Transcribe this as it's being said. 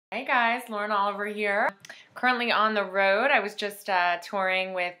Hey guys, Lauren Oliver here. Currently on the road. I was just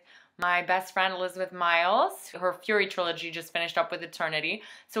touring with my best friend Elizabeth Miles. Her Fury trilogy just finished up with Eternity.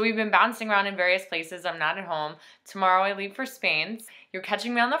 So we've been bouncing around in various places. I'm not at home. Tomorrow I leave for Spain. You're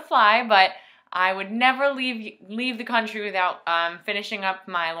catching me on the fly, but I would never leave the country without finishing up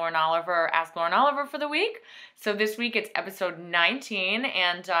my Lauren Oliver, Ask Lauren Oliver for the week. So this week it's episode 19,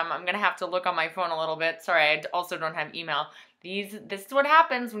 and I'm going to have to look on my phone a little bit. Sorry, I also don't have email. This is what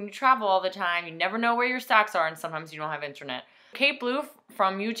happens when you travel all the time. You never know where your stocks are, and sometimes you don't have internet. Kate Blue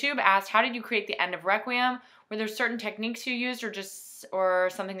from YouTube asked, how did you create the end of Requiem? Were there certain techniques you used or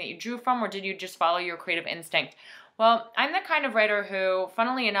something that you drew from, or did you just follow your creative instinct? Well, I'm the kind of writer who,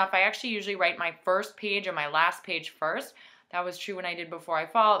 funnily enough, I actually usually write my first page and my last page first. That was true when I did Before I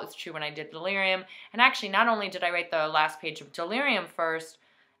Fall. It was true when I did Delirium. And actually, not only did I write the last page of Delirium first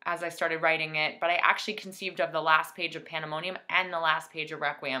as I started writing it, but I actually conceived of the last page of Pandemonium and the last page of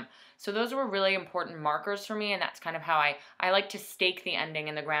Requiem. So those were really important markers for me, and that's kind of how I like to stake the ending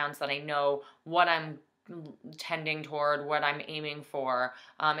in the ground so that I know what I'm tending toward, what I'm aiming for.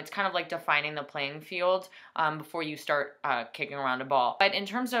 It's kind of like defining the playing field before you start kicking around a ball. But in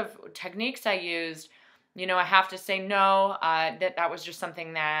terms of techniques I used, you know, I have to say no, that was just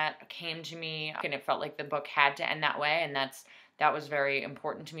something that came to me, and it felt like the book had to end that way, and that was very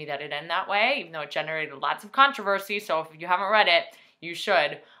important to me that it end that way, even though it generated lots of controversy. So if you haven't read it, you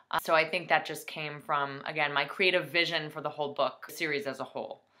should. So I think that just came from, again, my creative vision for the whole book series as a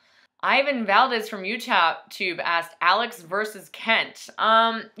whole. Ivan Valdez from YouTube asked, Alex versus Kent.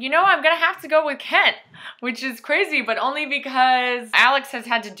 You know, I'm gonna have to go with Kent, which is crazy, but only because Alex has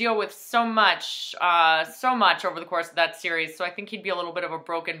had to deal with so much over the course of that series, so I think he'd be a little bit of a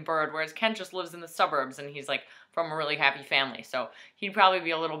broken bird, whereas Kent just lives in the suburbs and he's like from a really happy family, so he'd probably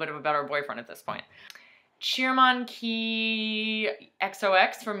be a little bit of a better boyfriend at this point. Cheermon Key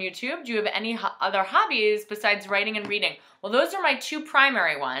XOX from YouTube, do you have any other hobbies besides writing and reading? Well, those are my two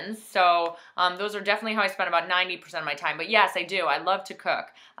primary ones, so those are definitely how I spend about 90% of my time. But yes, I do. I love to cook.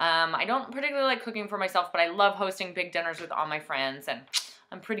 I don't particularly like cooking for myself, but I love hosting big dinners with all my friends, and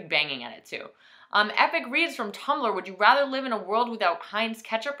I'm pretty banging at it too. Epic Reads from Tumblr, would you rather live in a world without Heinz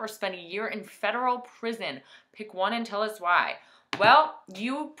ketchup or spend a year in federal prison? Pick one and tell us why. Well,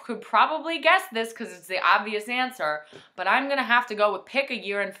 you could probably guess this because it's the obvious answer, but I'm going to have to go with pick a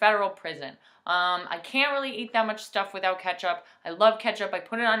year in federal prison. I can't really eat that much stuff without ketchup. I love ketchup. I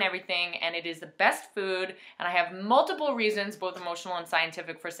put it on everything, and it is the best food, and I have multiple reasons, both emotional and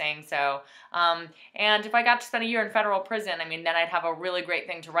scientific, for saying so. And if I got to spend a year in federal prison, I mean, then I'd have a really great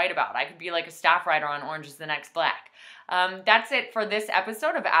thing to write about. I could be like a staff writer on Orange is the Next Black. That's it for this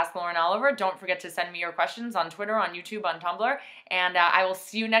episode of Ask Lauren Oliver. Don't forget to send me your questions on Twitter, on YouTube, on Tumblr, and I will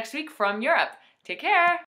see you next week from Europe. Take care.